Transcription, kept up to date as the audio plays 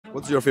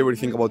What's your favorite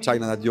thing about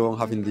China that you don't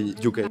have in the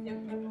UK?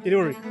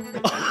 Delivery.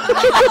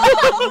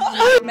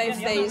 May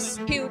face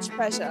huge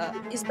pressure,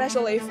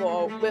 especially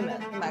for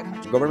women in my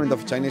country. The government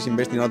of China is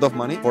investing a lot of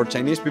money for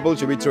Chinese people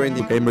to be trained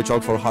in Cambridge,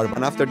 Oxford, Harvard,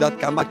 and after that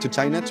come back to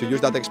China to use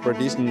that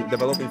expertise in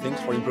developing things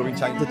for improving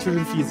China. The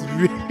tuition fee is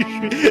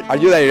really. Are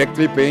you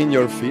directly paying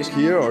your fees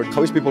here, or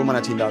how is people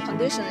managing that?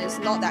 Condition is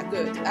not that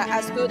good,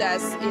 as good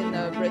as in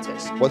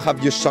British. What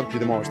have you shocked you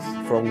the most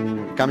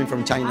from coming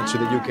from China to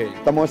the UK?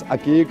 Estamos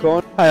aquí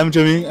con. Hi, I'm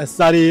Jimin. I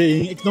study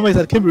in economics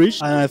at Cambridge,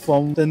 and I'm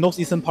from the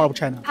northeastern part of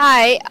China.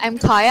 Hi, I'm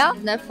Kaya.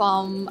 I'm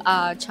from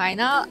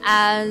China,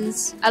 and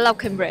I love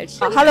Cambridge.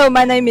 Hello,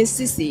 my name is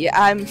Sisi.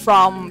 I'm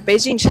from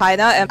Beijing,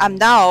 China, and I'm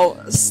now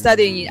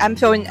studying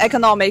MPhil in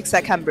economics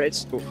at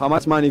Cambridge. How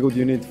much money would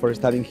you need for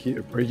studying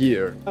here per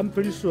year? I'm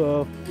pretty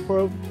sure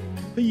per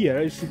year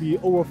it should be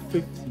over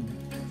 50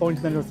 for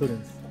international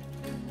students.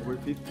 Over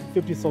 50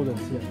 50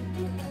 students, yeah.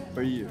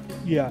 per year.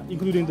 Yeah,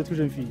 including the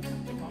tuition fee.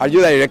 Are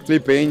you directly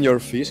paying your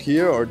fees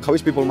here, or how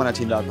is people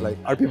managing that? Like,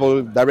 are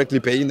people directly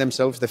paying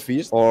themselves the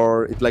fees,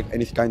 or it's like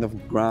any kind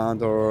of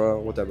grant or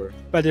whatever?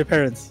 By their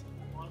parents.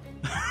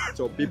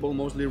 So people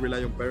mostly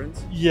rely on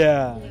parents?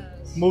 Yeah,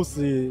 Yes.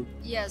 mostly.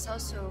 Yes,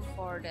 also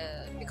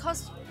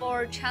because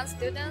for Chinese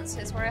students,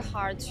 it's very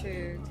hard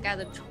to get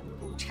a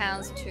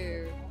chance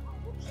to,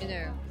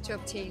 to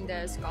obtain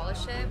the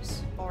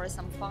scholarships or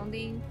some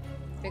funding.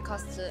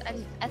 Because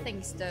I think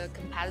it's the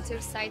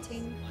competitive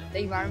setting, the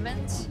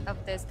environment of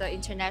the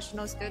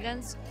international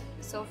students.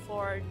 So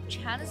for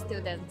Chinese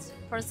students,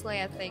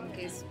 personally, I think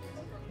is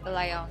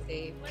rely on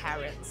the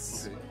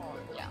parents.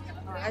 Yeah.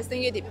 I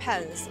think it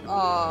depends.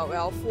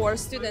 Well, for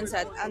students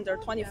at under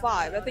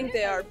 25, I think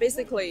they are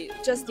basically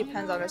just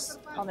depends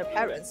on their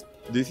parents.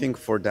 Do you think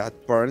for that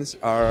parents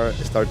are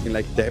starting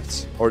like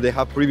debts, or they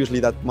have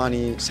previously that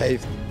money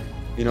saved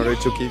in order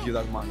to give you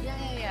that money?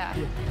 Yeah.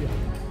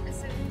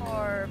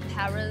 For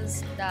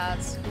parents that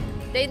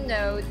they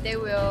know they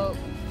will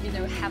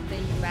have the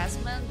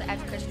investment, the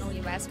educational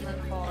investment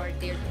for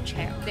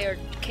their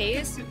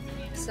kids,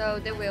 so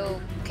they will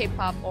keep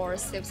up or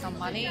save some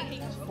money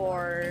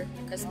for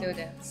the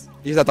students.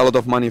 Is that a lot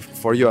of money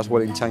for you as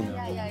well in China?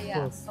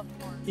 Yeah. Of course.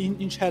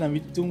 In China, we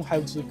don't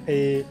have to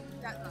pay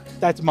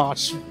that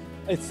much.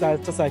 It's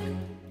just like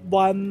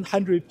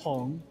 100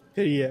 pounds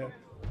per year.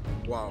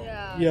 Wow.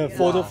 Yeah,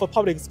 for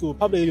public school,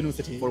 public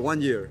university. For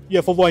 1 year?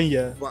 Yeah, for 1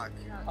 year. Fuck.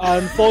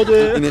 And for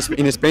the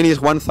In Spain is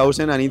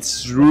 1,000 and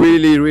it's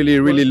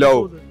really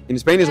low. In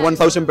Spain is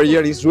 1,000 per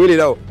year, it's really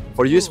low.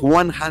 For you it's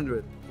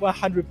 100.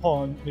 100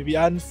 pounds maybe,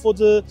 and for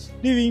the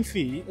living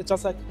fee, it's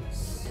just like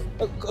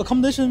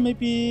accommodation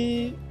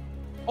maybe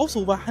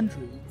also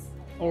 100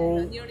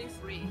 or Nearly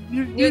free.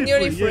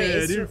 nearly free. Yeah,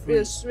 It's, nearly free.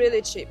 it's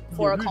really cheap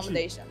for really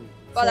accommodation. cheap.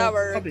 But For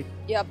our public.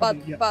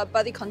 but yeah.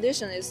 but the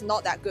condition is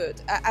not that good,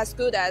 as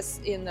good as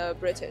in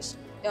British.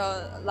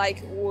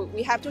 Like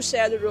we have to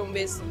share the room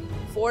with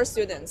 4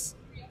 students,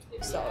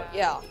 so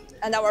yeah,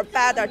 and our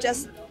beds are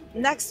just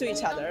next to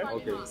each other.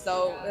 Okay.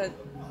 So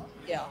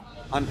yeah.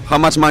 And how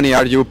much money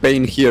are you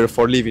paying here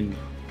for living?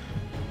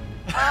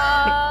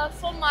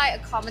 For my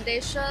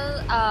accommodation,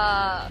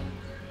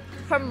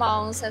 per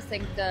month, I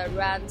think the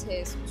rent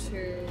is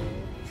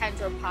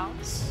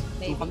 £200,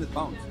 maybe. 200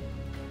 pounds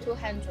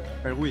 200.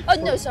 per week. Oh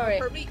no, sorry.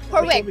 Per week.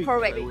 Per week. week.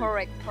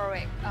 200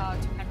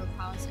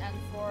 pounds, and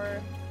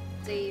for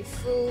the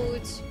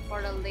food,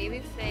 for the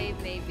living fee,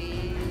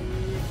 maybe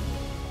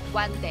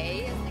 1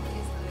 day. I think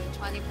it's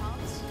 20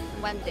 pounds.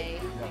 1 day.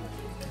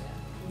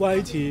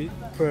 180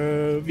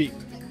 per week,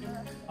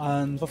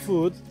 and for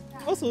food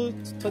also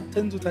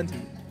 10 to 20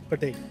 per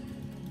day.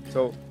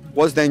 So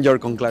what's then your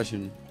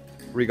conclusion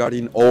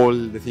regarding all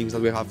the things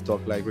that we have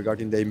talked, like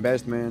regarding the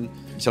investment?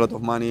 It's a lot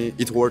of money,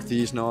 it's worth it,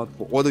 it's not.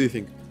 What do you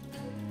think?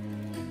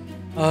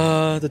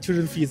 The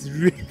tuition fee is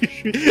really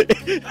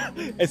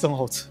it's on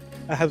hold.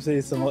 I have to say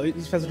it's on hold,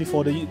 especially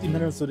for the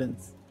international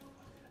students.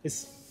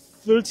 It's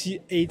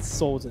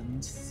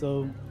 38,000,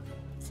 so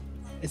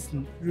it's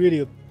really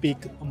a big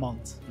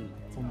amount.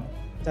 For me.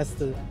 That's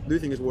the Do you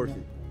think it's worth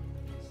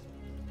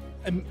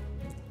it?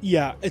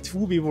 yeah, it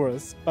will be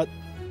worse, but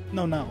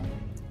no now.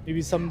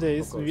 Maybe some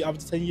days, maybe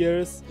after 10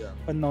 years, Yeah.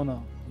 but no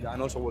now. Yeah,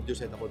 and also what you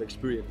said about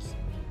experience.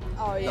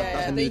 Oh That yeah,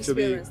 doesn't the need to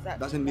be experience that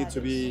doesn't need to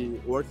matters. be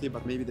worth it,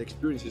 but maybe the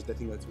experience is the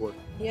thing that's worth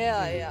it.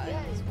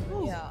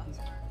 Yeah.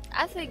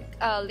 I think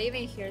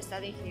living here,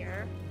 studying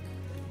here,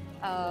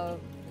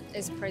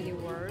 is pretty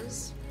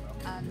worse,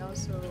 and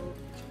also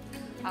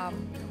I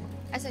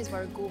think it's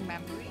very good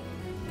memory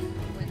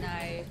when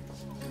I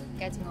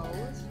getting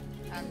old,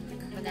 and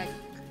when I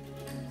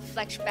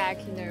flash back,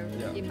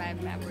 in my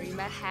memory, in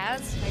my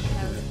head, I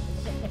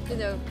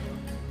can,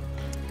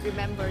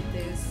 remember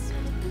these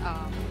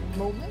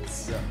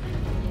moments. Yeah.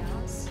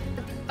 Yes.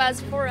 But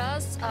for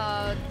us,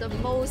 the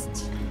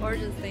most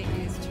urgent thing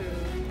is to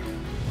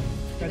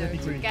Get a to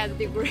degree. get a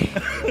degree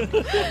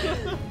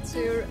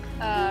to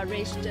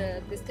reach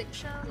the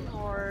distinction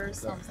or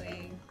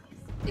something.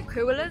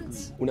 equivalent.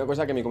 Una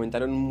cosa que me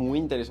comentaron muy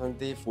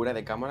interesante fuera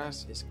de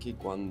cámaras es que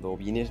cuando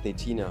vienes de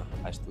China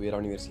a estudiar a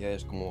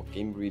universidades como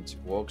Cambridge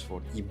o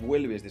Oxford y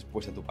vuelves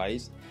después a tu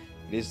país,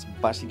 eres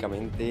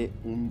básicamente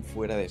un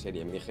fuera de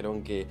serie. Me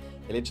dijeron que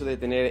el hecho de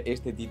tener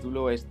este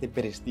título, este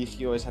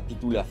prestigio, esa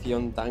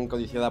titulación tan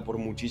codiciada por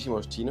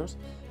muchísimos chinos,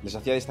 les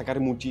hacía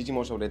destacar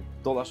muchísimo sobre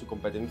toda su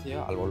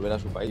competencia al volver a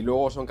su país. Y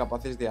luego son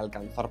capaces de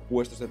alcanzar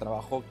puestos de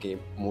trabajo que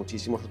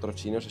muchísimos otros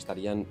chinos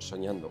estarían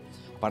soñando.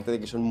 Aparte de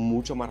que son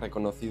mucho más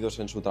reconocidos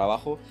en su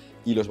trabajo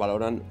y los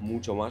valoran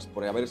mucho más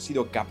por haber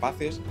sido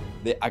capaces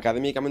de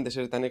académicamente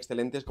ser tan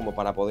excelentes como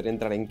para poder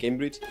entrar en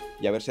Cambridge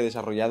y haberse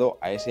desarrollado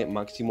a ese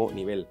máximo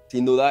nivel.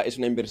 Sin duda es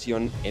una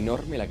inversión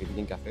enorme la que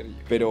tienen que hacer,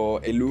 pero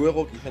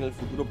luego quizá en el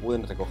futuro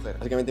pueden recoger.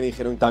 Básicamente me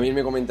dijeron, también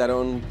me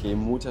comentaron que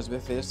muchas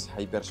veces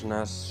hay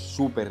personas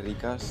súper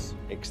ricas,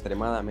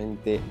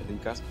 extremadamente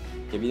ricas,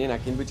 que vienen a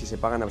Cambridge y se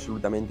pagan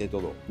absolutamente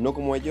todo. No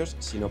como ellos,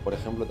 sino por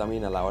ejemplo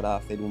también a la hora de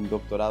hacer un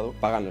doctorado,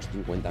 pagan los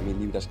 50.000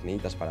 libras que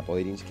necesitas para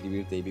poder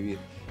inscribirte y vivir,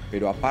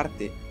 pero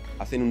aparte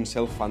hacen un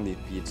self-funded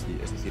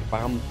PhD, es decir,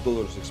 pagan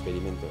todos los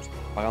experimentos,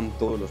 pagan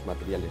todos los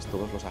materiales,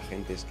 todos los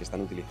agentes que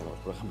están utilizando.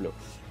 Por ejemplo,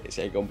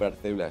 si hay que comprar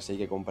células, si hay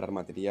que comprar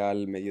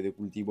material, medio de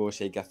cultivo,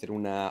 si hay que hacer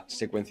una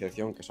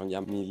secuenciación, que son ya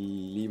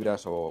 1.000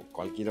 libras o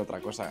cualquier otra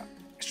cosa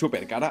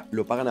súper cara,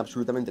 lo pagan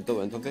absolutamente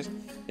todo. Entonces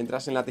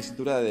entras en la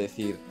tesitura de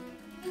decir,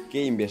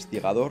 ¿qué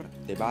investigador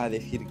te va a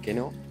decir que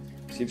no?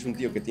 Si eres un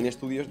tío que tiene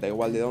estudios, da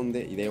igual de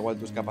dónde y da igual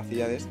tus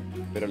capacidades,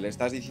 pero le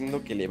estás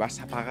diciendo que le vas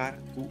a pagar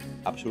tú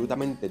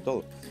absolutamente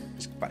todo.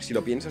 Si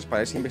lo piensas,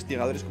 para ese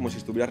investigador es como si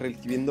estuvieras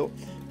recibiendo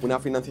una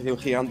financiación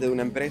gigante de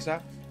una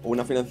empresa o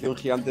una financiación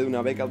gigante de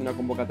una beca, de una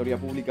convocatoria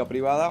pública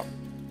privada.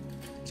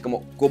 Es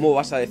como, ¿cómo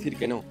vas a decir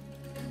que no?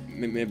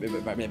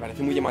 Me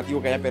parece muy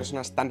llamativo que haya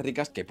personas tan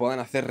ricas que puedan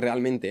hacer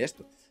realmente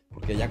esto.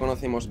 Porque ya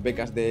conocemos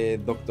becas de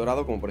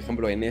doctorado, como por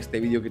ejemplo en este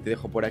vídeo que te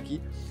dejo por aquí,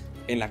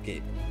 en la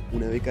que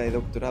una beca de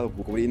doctorado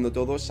cubriendo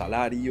todo,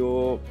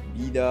 salario,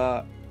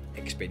 vida,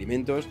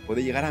 experimentos,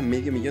 puede llegar a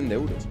 $500.000 de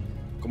euros.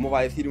 ¿Cómo va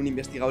a decir un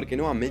investigador que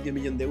no a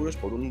 $500.000 de euros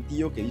por un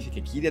tío que dice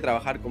que quiere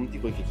trabajar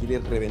contigo y que quiere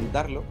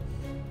reventarlo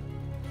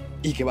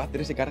y que va a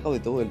hacerse cargo de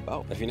todo el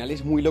pago? Al final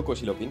es muy loco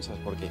si lo piensas,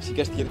 porque sí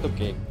que es cierto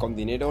que con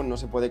dinero no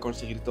se puede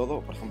conseguir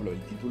todo. Por ejemplo, el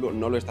título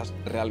no lo estás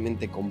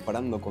realmente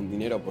comprando con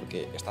dinero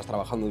porque estás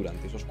trabajando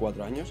durante esos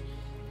 4 años,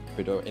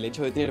 pero el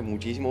hecho de tener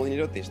muchísimo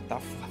dinero te está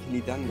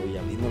facilitando y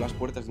abriendo las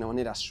puertas de una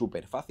manera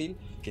súper fácil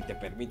que te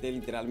permite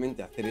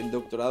literalmente hacer el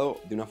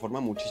doctorado de una forma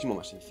muchísimo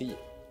más sencilla,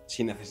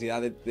 sin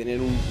necesidad de tener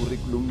un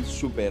currículum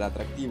súper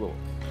atractivo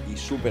y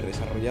súper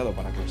desarrollado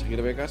para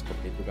conseguir becas,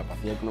 porque tu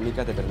capacidad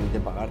económica te permite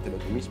pagártelo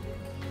tú mismo.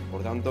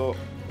 Por tanto,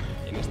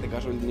 en este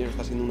caso el dinero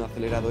está siendo un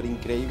acelerador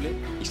increíble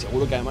y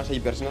seguro que además hay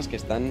personas que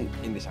están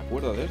en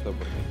desacuerdo de esto,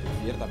 porque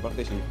en cierta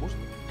parte es injusto.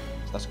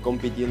 Estás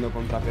compitiendo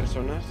contra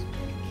personas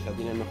que quizá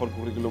tienen mejor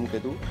currículum que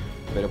tú,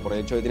 pero por el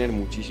hecho de tener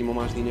muchísimo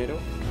más dinero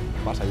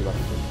vas a llevar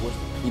tu puesto.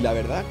 Y la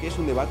verdad que es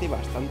un debate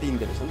bastante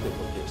interesante,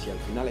 porque si al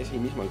final es él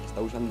mismo el que está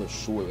usando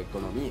su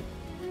economía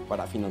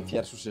para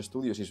financiar sus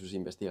estudios y sus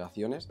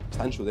investigaciones,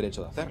 está en su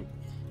derecho de hacerlo,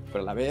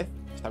 pero a la vez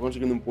está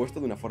consiguiendo un puesto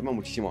de una forma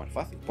muchísimo más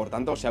fácil. Por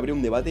tanto, se abre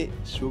un debate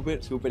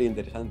súper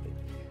interesante.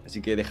 Así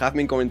que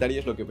dejadme en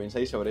comentarios lo que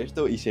pensáis sobre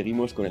esto y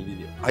seguimos con el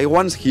vídeo. I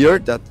once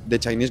heard that the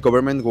Chinese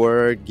government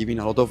were giving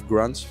a lot of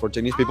grants for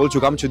Chinese people to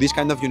come to these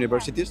kind of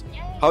universities.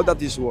 How does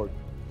this work?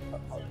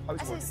 How I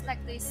think it's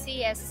like the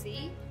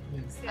CSC.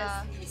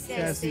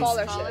 CSC.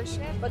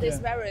 Scholarship, but it's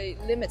very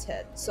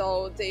limited.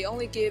 So they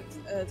only give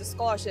the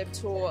scholarship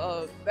to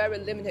a very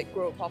limited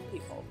group of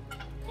people.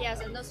 Yes,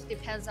 and also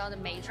depends on the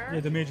major. Yeah,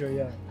 the major,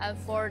 yeah. And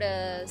for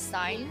the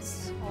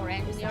science or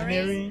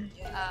engineering,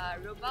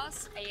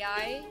 robots,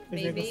 AI,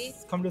 maybe.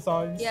 Physics, computer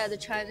science. Yeah, the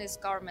Chinese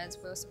government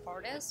will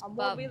support this. Are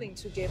more willing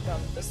to give them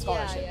the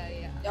scholarship.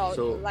 Yeah.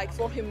 So- Like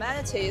for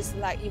humanities,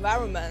 like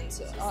environment,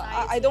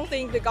 I don't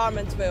think the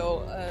government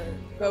will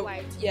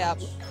Provide too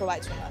much.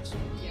 provide too much.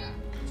 Yeah.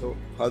 So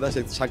how does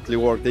it exactly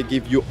work? They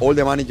give you all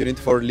the money you need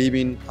for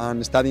living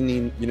and studying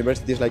in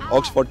universities like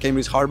Oxford,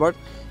 Cambridge, Harvard,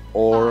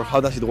 or how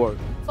does it work?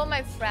 For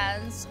my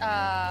friends,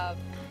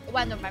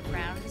 one of my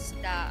friends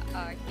that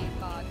he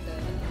got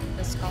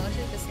the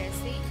scholarship, the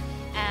CSC,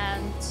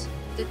 and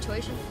the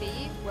tuition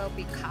fee will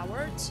be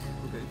covered,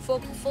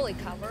 fully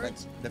covered.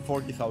 Like the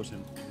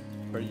 40,000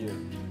 per year.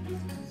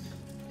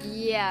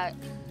 Yeah,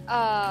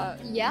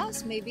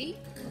 yes, maybe,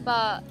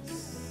 but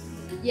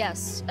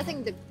yes, I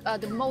think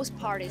the most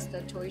part is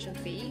the tuition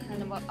fee,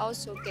 and we'll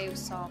also give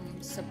some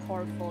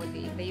support for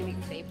the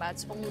living fee, but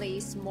it's only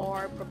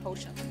small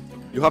proportion.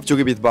 You have to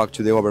give it back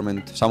to the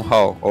government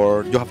somehow,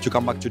 or you have to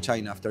come back to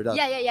China after that.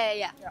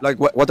 Yeah. Like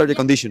what are the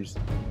conditions?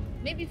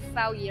 Maybe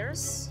 5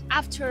 years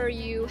after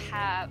you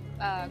have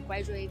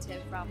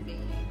graduated from the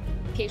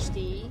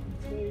PhD,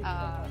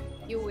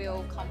 you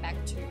will come back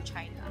to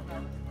China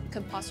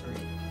compulsory.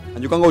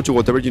 And you can go to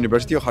whatever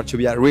university or have to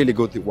be a really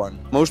good one.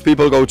 Most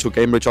people go to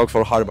Cambridge,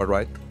 Oxford, Harvard,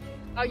 right?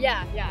 Oh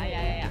yeah.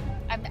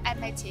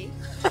 MIT.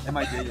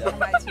 MIT, yeah.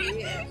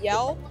 MIT,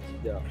 Yale,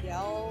 Yeah.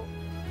 Yale,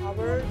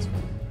 Harvard.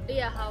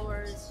 Yeah,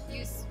 Howard.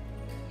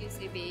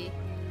 UCB,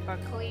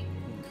 Berkeley,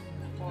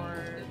 or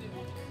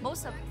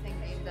most of the thing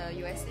in the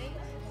USA.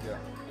 Yeah.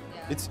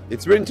 Yeah.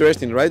 It's very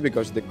interesting, right?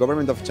 Because the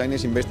government of China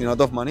is investing a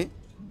lot of money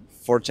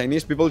for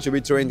Chinese people to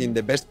be trained in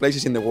the best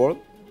places in the world,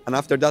 and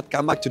after that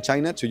come back to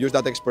China to use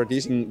that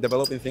expertise in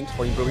developing things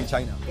for improving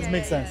China. It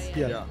makes sense.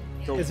 Yeah.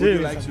 So It's would you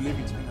really like makes to live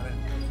in China then?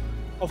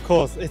 Of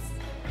course,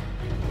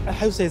 I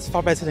have to say it's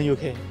far better than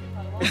UK.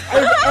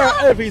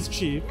 Everything is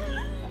cheap,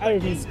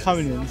 everything is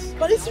convenient,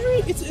 but it's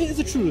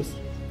the truth.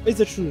 It's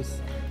the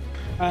truth,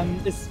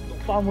 and it's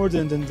far more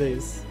than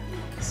this.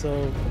 So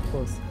of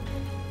course,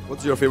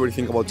 What's your favorite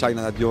thing about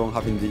China that you don't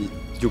have in the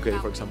UK,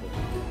 for example?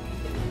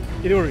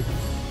 delivery,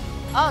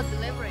 Oh,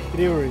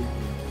 delivery.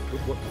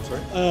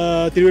 Sorry?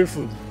 delivery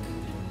food.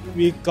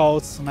 We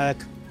got like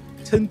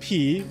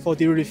 10p for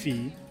delivery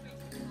fee,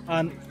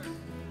 and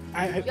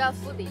You are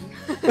foodie.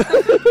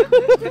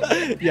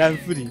 yeah, I'm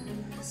foodie.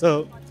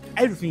 So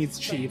everything is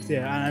cheap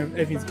there and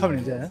everything is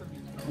convenient there.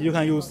 You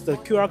can use the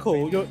QR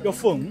code, your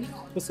phone,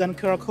 to scan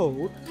QR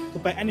code to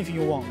buy anything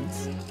you want,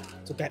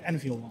 to get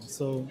anything you want.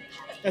 So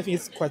everything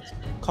is quite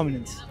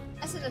convenient.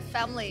 I think the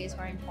family is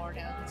very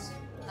important,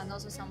 and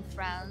also some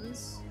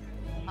friends.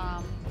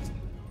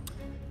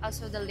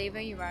 Also, the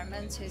living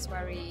environment is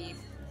very,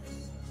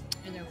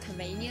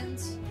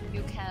 convenient.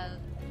 You can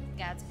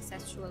get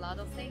access to a lot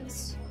of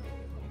things.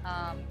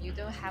 You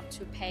don't have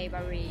to pay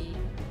very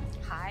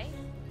high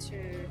to,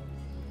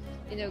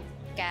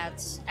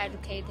 get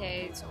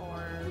educated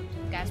or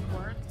get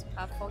worked.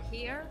 But for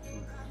here,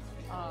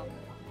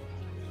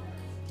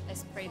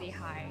 it's pretty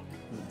high.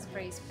 It's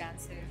pretty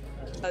expensive.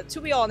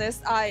 To be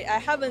honest, I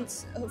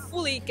haven't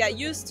fully get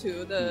used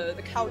to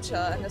the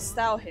culture and the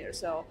style here.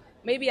 So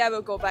maybe I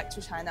will go back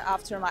to China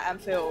after my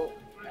MPhil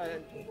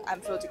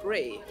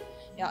degree.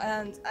 Yeah,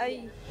 and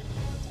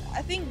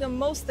I think the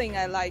most thing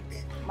I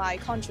like my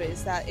country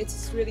is that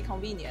it's really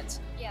convenient.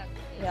 Yeah.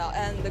 Yeah,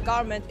 and the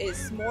government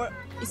is more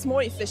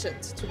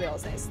efficient, to be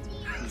honest.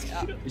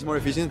 Yeah. It's more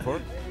efficient for?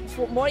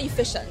 More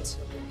efficient.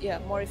 Yeah,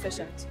 more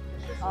efficient.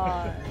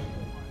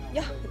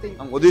 Yeah, I think.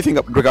 And what do you think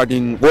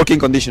regarding working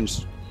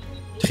conditions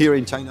here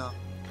in China?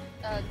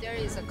 There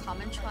is a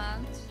common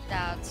trend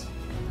that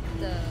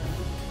the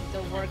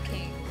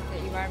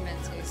environment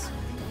is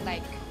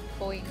like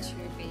going to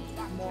be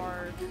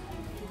more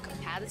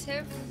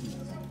competitive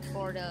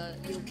for the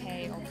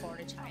UK or for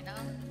the China.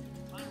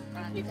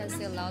 You can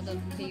see a lot of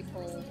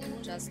people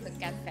just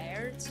get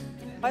fired.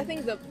 I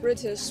think the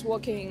British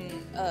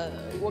working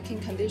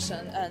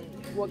condition and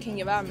working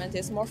environment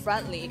is more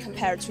friendly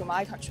compared to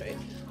my country,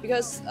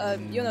 because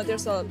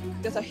there's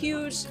a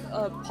huge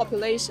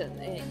population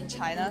in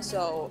China,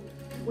 so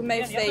we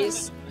may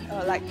face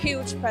like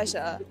huge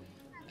pressure,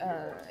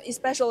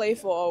 especially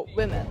for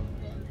women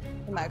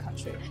in my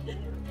country.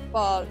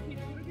 But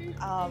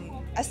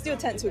I still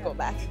tend to go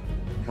back.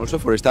 Also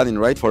for studying,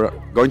 right? For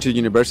going to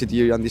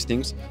university and these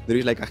things, there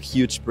is like a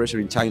huge pressure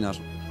in China,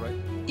 right?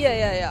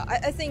 Yeah.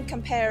 I think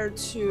compared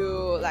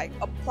to like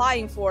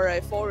applying for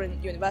a foreign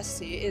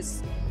university,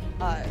 is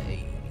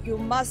you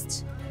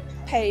must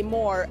pay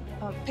more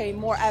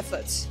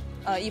effort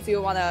if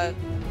you wanna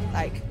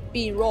like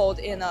be enrolled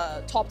in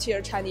a top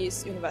tier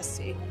Chinese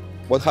university.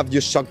 What have you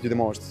shocked you the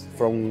most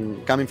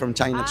from coming from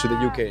China to the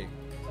UK?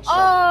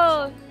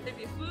 Oh,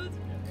 maybe food.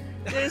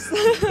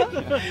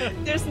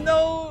 There's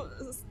no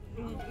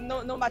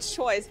much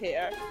choice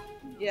here.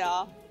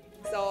 Yeah.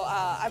 So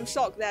I'm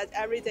shocked that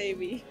every day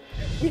we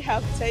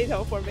have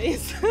potato for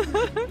meals.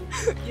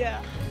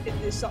 Yeah,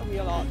 it shocked me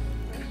a lot.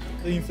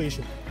 The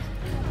inflation.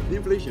 The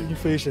inflation?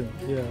 Inflation,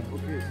 yeah.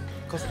 Okay.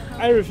 Because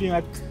everything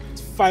like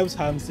 5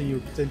 times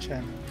than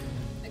China,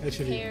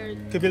 actually.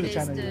 Compared to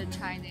China. The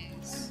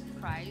Chinese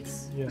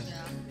price. Yeah.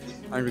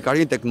 And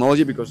regarding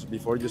technology, because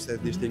before you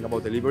said this thing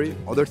about delivery,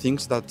 other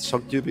things that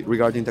shocked you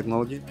regarding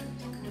technology?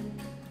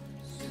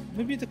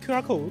 Maybe the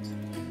QR code.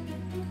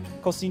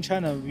 Because in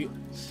China we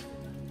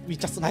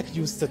just like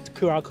use the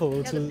QR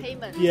code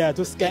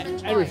to scan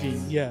everything.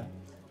 Choice. Yeah,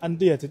 and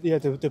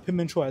the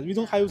payment choice. We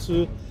don't have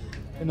to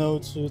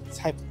to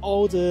type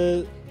all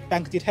the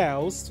bank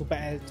details to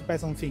buy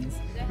some things.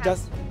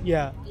 Just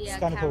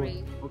scan the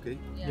code. Okay.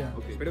 Yeah.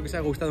 Okay. Espero que os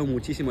haya gustado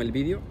muchísimo el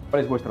vídeo.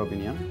 ¿Cuál es vuestra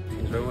opinión?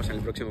 Nos vemos en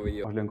el próximo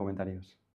vídeo. Os leo en comentarios.